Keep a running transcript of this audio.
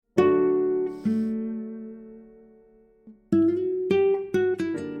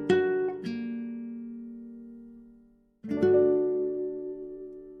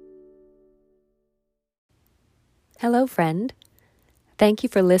Hello, friend. Thank you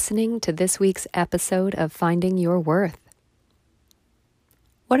for listening to this week's episode of Finding Your Worth.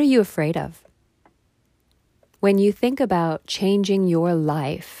 What are you afraid of? When you think about changing your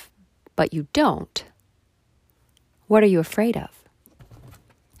life, but you don't, what are you afraid of?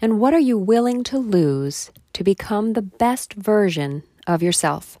 And what are you willing to lose to become the best version of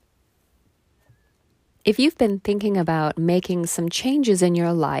yourself? If you've been thinking about making some changes in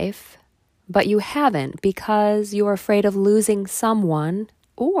your life, but you haven't because you're afraid of losing someone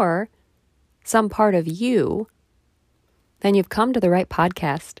or some part of you, then you've come to the right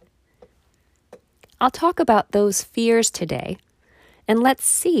podcast. I'll talk about those fears today, and let's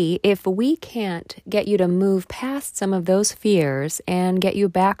see if we can't get you to move past some of those fears and get you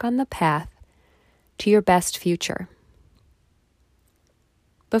back on the path to your best future.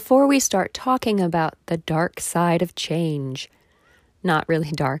 Before we start talking about the dark side of change, not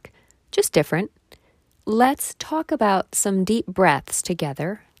really dark, just different, let's talk about some deep breaths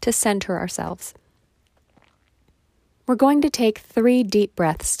together to center ourselves. We're going to take 3 deep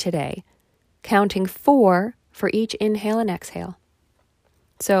breaths today, counting 4 for each inhale and exhale.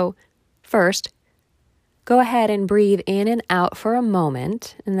 So, first, go ahead and breathe in and out for a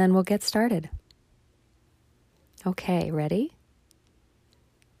moment, and then we'll get started. Okay, ready?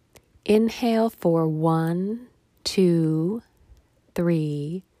 Inhale for 1, 2,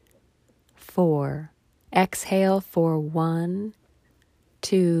 3, 4. Exhale for 1,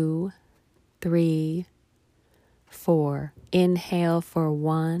 2, 3, 4. Inhale for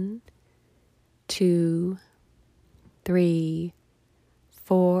 1, 2, 3,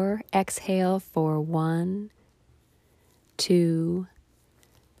 4. Exhale for 1, 2,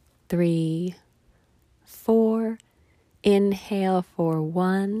 3, 4. Inhale for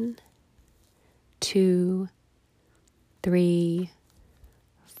 1, 2, 3,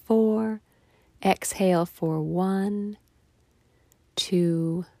 4. Exhale for 1,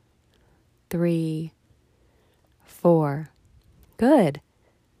 2, 3, 4. Good.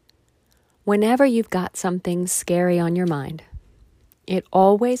 Whenever you've got something scary on your mind, it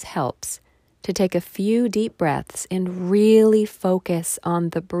always helps to take a few deep breaths and really focus on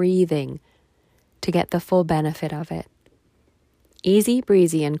the breathing to get the full benefit of it. Easy,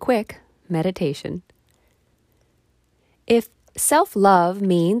 breezy, and quick meditation. If self-love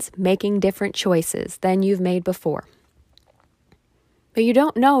means making different choices than you've made before, but you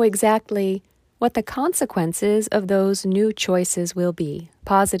don't know exactly what the consequences of those new choices will be,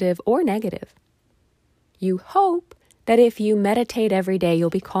 positive or negative. You hope that if you meditate every day, you'll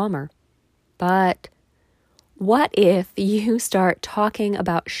be calmer. But what if you start talking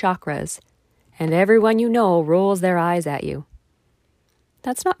about chakras and everyone you know rolls their eyes at you?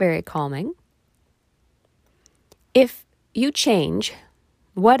 That's not very calming. If you change,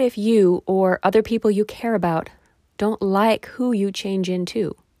 what if you or other people you care about don't like who you change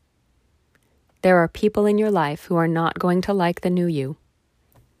into? There are people in your life who are not going to like the new you.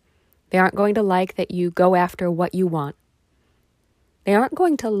 They aren't going to like that you go after what you want. They aren't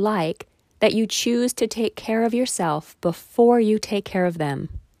going to like that you choose to take care of yourself before you take care of them.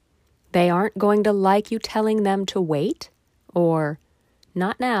 They aren't going to like you telling them to wait, or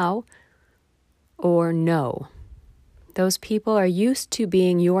not now, or no. Those people are used to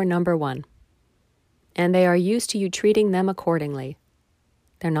being your number one, and they are used to you treating them accordingly.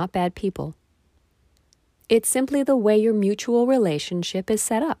 They're not bad people. It's simply the way your mutual relationship is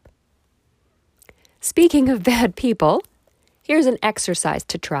set up. Speaking of bad people, here's an exercise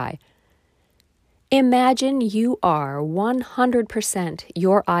to try. Imagine you are 100%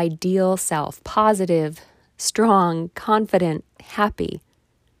 your ideal self, positive, strong, confident, happy.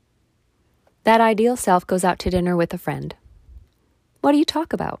 That ideal self goes out to dinner with a friend. What do you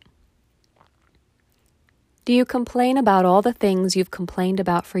talk about? Do you complain about all the things you've complained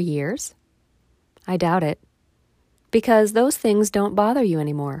about for years? I doubt it, because those things don't bother you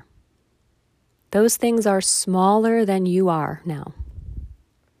anymore. Those things are smaller than you are now.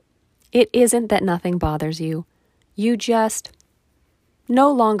 It isn't that nothing bothers you. You just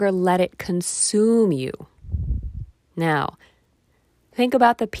no longer let it consume you. Now, think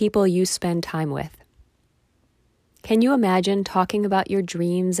about the people you spend time with. Can you imagine talking about your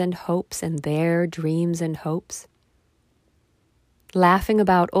dreams and hopes and their dreams and hopes? Laughing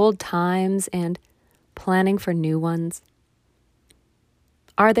about old times and planning for new ones?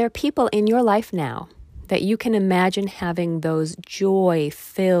 Are there people in your life now that you can imagine having those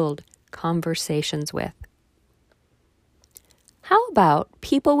joy-filled conversations with? How about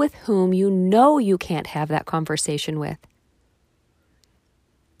people with whom you know you can't have that conversation with?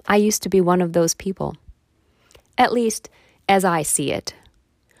 I used to be one of those people, at least as I see it.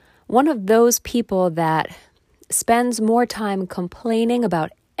 One of those people that spends more time complaining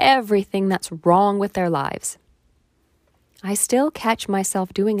about everything that's wrong with their lives. I still catch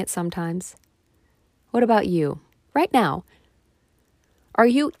myself doing it sometimes. What about you? Right now, are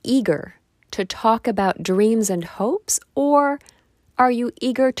you eager to talk about dreams and hopes, or are you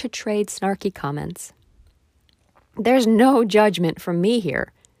eager to trade snarky comments? There's no judgment from me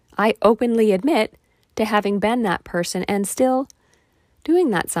here. I openly admit to having been that person and still doing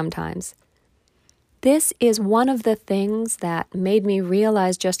that sometimes. This is one of the things that made me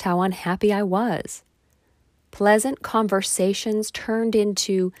realize just how unhappy I was. Pleasant conversations turned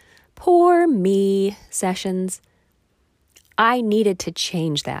into poor me sessions. I needed to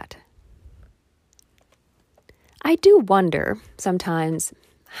change that. I do wonder sometimes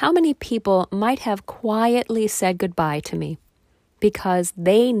how many people might have quietly said goodbye to me because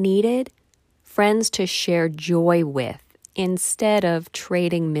they needed friends to share joy with instead of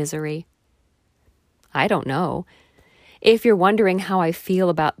trading misery. I don't know. If you're wondering how I feel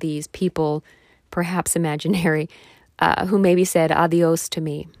about these people, perhaps imaginary, who maybe said adios to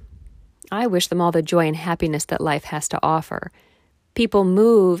me, I wish them all the joy and happiness that life has to offer. People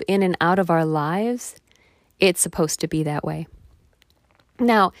move in and out of our lives. It's supposed to be that way.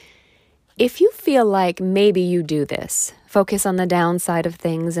 Now, if you feel like maybe you do this, focus on the downside of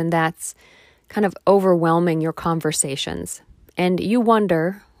things, and that's kind of overwhelming your conversations, and you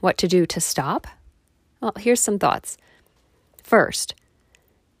wonder what to do to stop, well, here's some thoughts. First,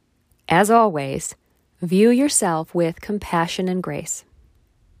 as always, view yourself with compassion and grace.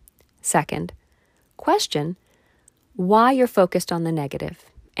 Second, question why you're focused on the negative,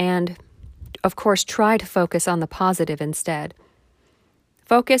 and of course, try to focus on the positive instead.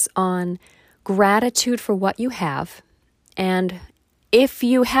 Focus on gratitude for what you have, and if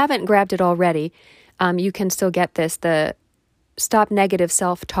you haven't grabbed it already, you can still get the Stop Negative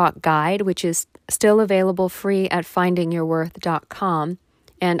Self-Talk Guide, which is still available free at findingyourworth.com,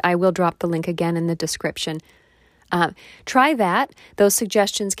 and I will drop the link again in the description. Try that. Those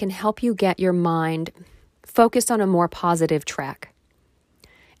suggestions can help you get your mind focused on a more positive track.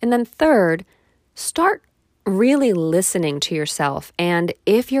 And then third, start really listening to yourself, and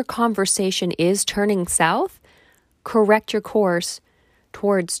if your conversation is turning south, correct your course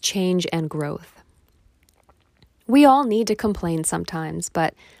towards change and growth. We all need to complain sometimes,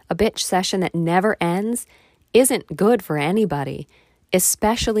 but a bitch session that never ends isn't good for anybody,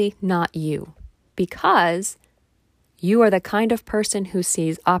 especially not you, because you are the kind of person who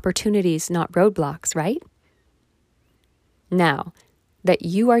sees opportunities, not roadblocks, right? Now that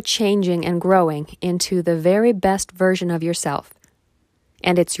you are changing and growing into the very best version of yourself,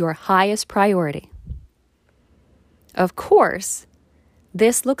 and it's your highest priority. Of course,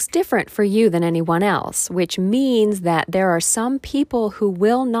 this looks different for you than anyone else, which means that there are some people who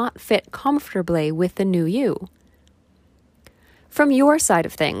will not fit comfortably with the new you. From your side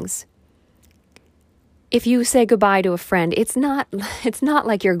of things, if you say goodbye to a friend, it's not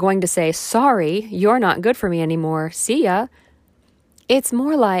like you're going to say, sorry, you're not good for me anymore, see ya. It's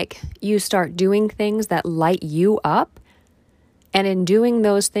more like you start doing things that light you up, and in doing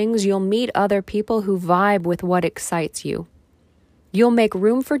those things, you'll meet other people who vibe with what excites you. You'll make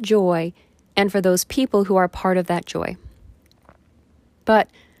room for joy and for those people who are part of that joy. But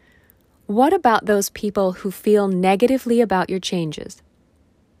what about those people who feel negatively about your changes?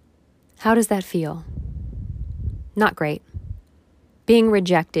 How does that feel? Not great. Being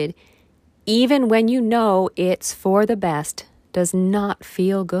rejected, even when you know it's for the best, does not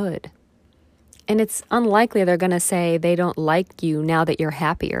feel good. And it's unlikely they're going to say they don't like you now that you're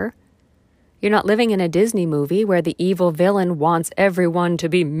happier. You're not living in a Disney movie where the evil villain wants everyone to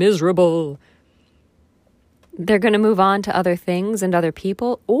be miserable. They're going to move on to other things and other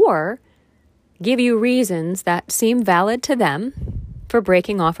people, or give you reasons that seem valid to them for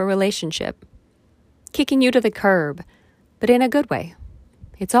breaking off a relationship, kicking you to the curb, but in a good way.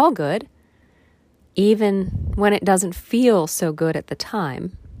 It's all good, even when it doesn't feel so good at the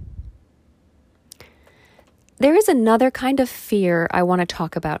time. There is another kind of fear I want to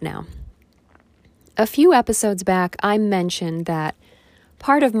talk about now. A few episodes back, I mentioned that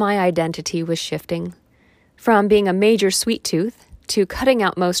part of my identity was shifting from being a major sweet tooth to cutting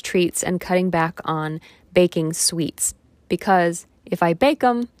out most treats and cutting back on baking sweets, because if I bake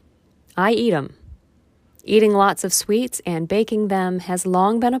them, I eat them. Eating lots of sweets and baking them has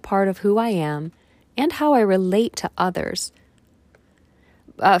long been a part of who I am and how I relate to others.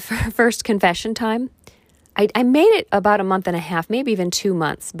 First confession time. I made it about a month and a half, maybe even 2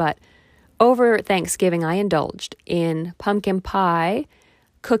 months, but over Thanksgiving, I indulged in pumpkin pie,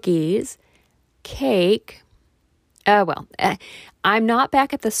 cookies, cake. I'm not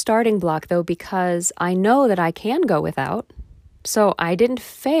back at the starting block, though, because I know that I can go without. So I didn't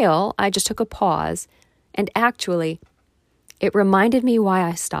fail, I just took a pause. And actually, it reminded me why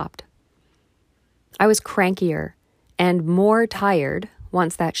I stopped. I was crankier and more tired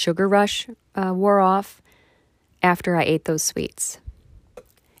once that sugar rush wore off after I ate those sweets.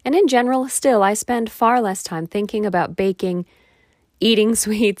 And in general, still, I spend far less time thinking about baking, eating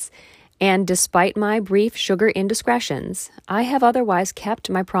sweets, and despite my brief sugar indiscretions, I have otherwise kept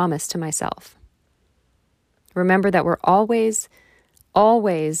my promise to myself. Remember that we're always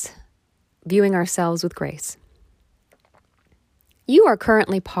viewing ourselves with grace. You are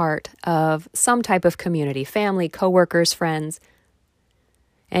currently part of some type of community, family, coworkers, friends.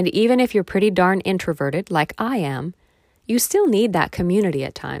 And even if you're pretty darn introverted, like I am, you still need that community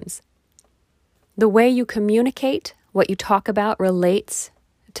at times. The way you communicate, what you talk about relates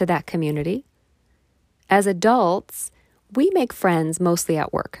to that community. As adults, we make friends mostly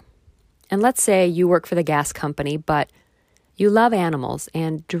at work. And let's say you work for the gas company, but you love animals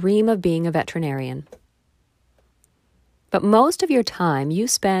and dream of being a veterinarian. But most of your time you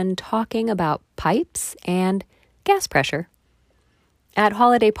spend talking about pipes and gas pressure. At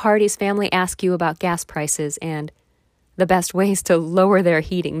holiday parties, family ask you about gas prices and the best ways to lower their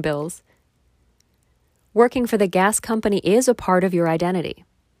heating bills. Working for the gas company is a part of your identity.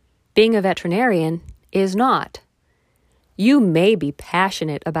 Being a veterinarian is not. You may be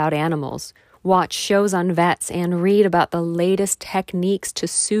passionate about animals, watch shows on vets, and read about the latest techniques to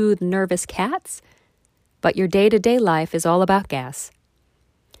soothe nervous cats, but your day-to-day life is all about gas.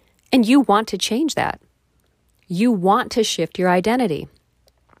 And you want to change that. You want to shift your identity.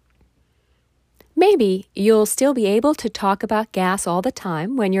 Maybe you'll still be able to talk about gas all the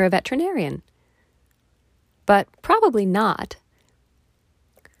time when you're a veterinarian, but probably not.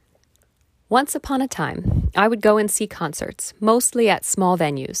 Once upon a time, I would go and see concerts, mostly at small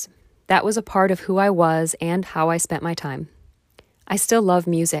venues. That was a part of who I was and how I spent my time. I still love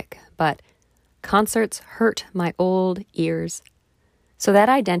music, but concerts hurt my old ears, so that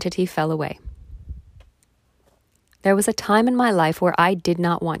identity fell away. There was a time in my life where I did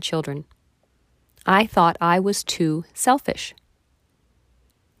not want children. I thought I was too selfish.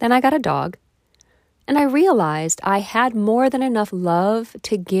 Then I got a dog, and I realized I had more than enough love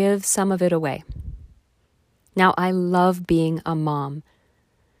to give some of it away. Now I love being a mom.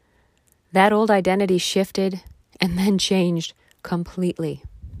 That old identity shifted and then changed completely.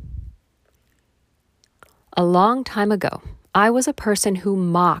 A long time ago, I was a person who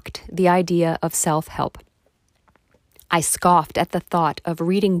mocked the idea of self-help. I scoffed at the thought of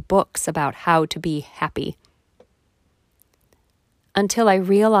reading books about how to be happy. Until I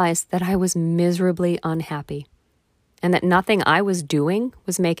realized that I was miserably unhappy and that nothing I was doing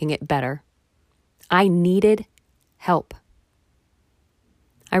was making it better. I needed help.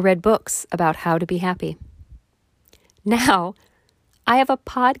 I read books about how to be happy. Now, I have a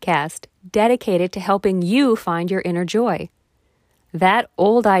podcast dedicated to helping you find your inner joy. That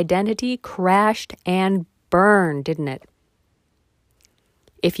old identity crashed and burned, didn't it?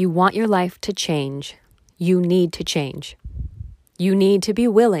 If you want your life to change, you need to change. You need to be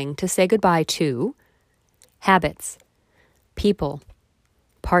willing to say goodbye to habits, people,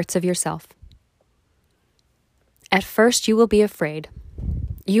 parts of yourself. At first, you will be afraid.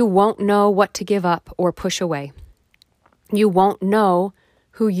 You won't know what to give up or push away. You won't know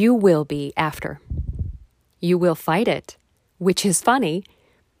who you will be after. You will fight it, which is funny,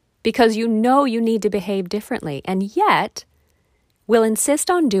 because you know you need to behave differently, and yet will insist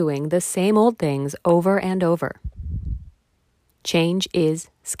on doing the same old things over and over. Change is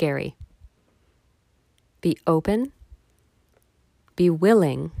scary. Be open, be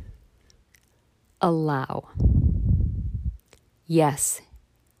willing, allow. Yes,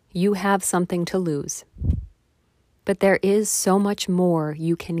 you have something to lose, but there is so much more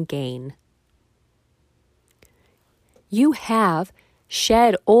you can gain. You have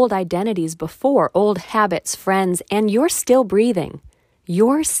shed old identities before, old habits, friends, and you're still breathing.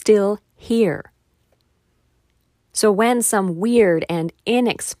 You're still here. So when some weird and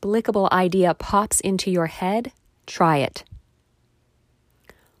inexplicable idea pops into your head, try it.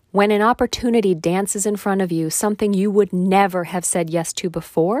 When an opportunity dances in front of you, something you would never have said yes to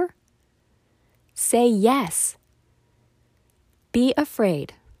before, say yes. Be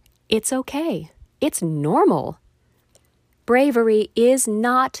afraid. It's okay. It's normal. Bravery is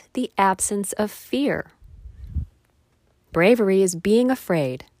not the absence of fear. Bravery is being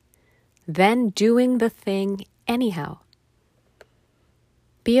afraid, then doing the thing anyhow.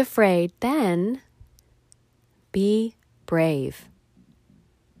 Be afraid, then be brave.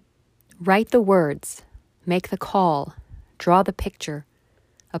 Write the words, make the call, Draw the picture.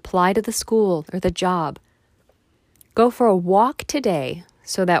 Apply to the school or the job. Go for a walk today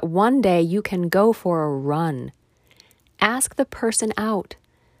so that one day you can go for a run. Ask the person out.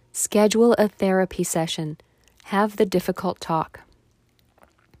 Schedule a therapy session. Have the difficult talk.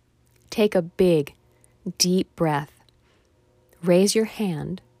 Take a big, deep breath. Raise your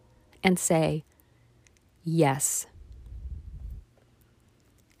hand and say, yes.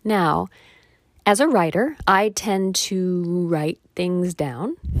 Now, as a writer, I tend to write things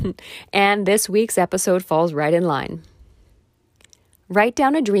down, and this week's episode falls right in line. Write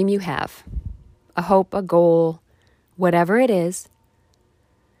down a dream you have, a hope, a goal, whatever it is.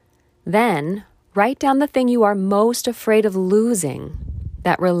 Then, write down the thing you are most afraid of losing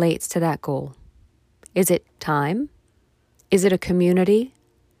that relates to that goal. Is it time? Is it a community?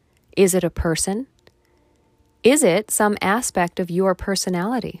 Is it a person? Is it some aspect of your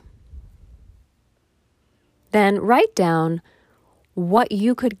personality? Then write down what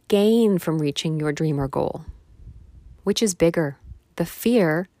you could gain from reaching your dream or goal. Which is bigger, the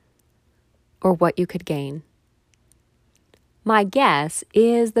fear or what you could gain? My guess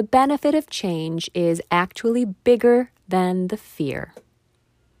is the benefit of change is actually bigger than the fear.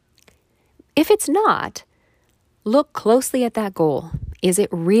 If it's not, look closely at that goal. Is it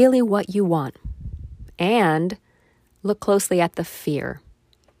really what you want? And look closely at the fear.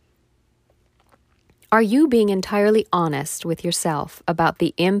 Are you being entirely honest with yourself about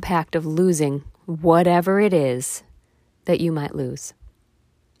the impact of losing whatever it is that you might lose?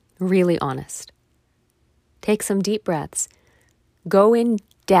 Really honest. Take some deep breaths. Go in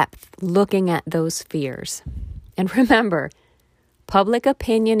depth looking at those fears. And remember, public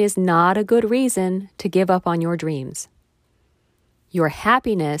opinion is not a good reason to give up on your dreams. Your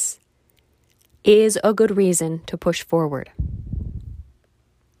happiness is a good reason to push forward.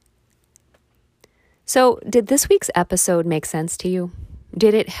 So, did this week's episode make sense to you?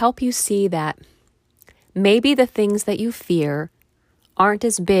 Did it help you see that maybe the things that you fear aren't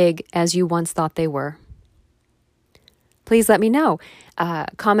as big as you once thought they were? Please let me know.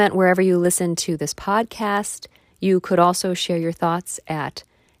 Comment wherever you listen to this podcast. You could also share your thoughts at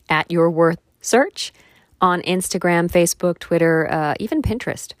Your Worth Search on Instagram, Facebook, Twitter, even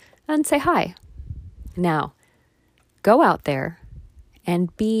Pinterest, and say hi. Now, go out there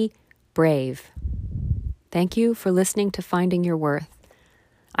and be brave. Thank you for listening to Finding Your Worth.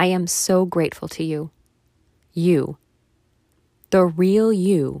 I am so grateful to you. You, the real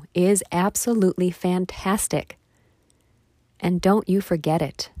you, is absolutely fantastic. And don't you forget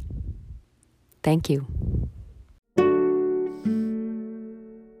it. Thank you.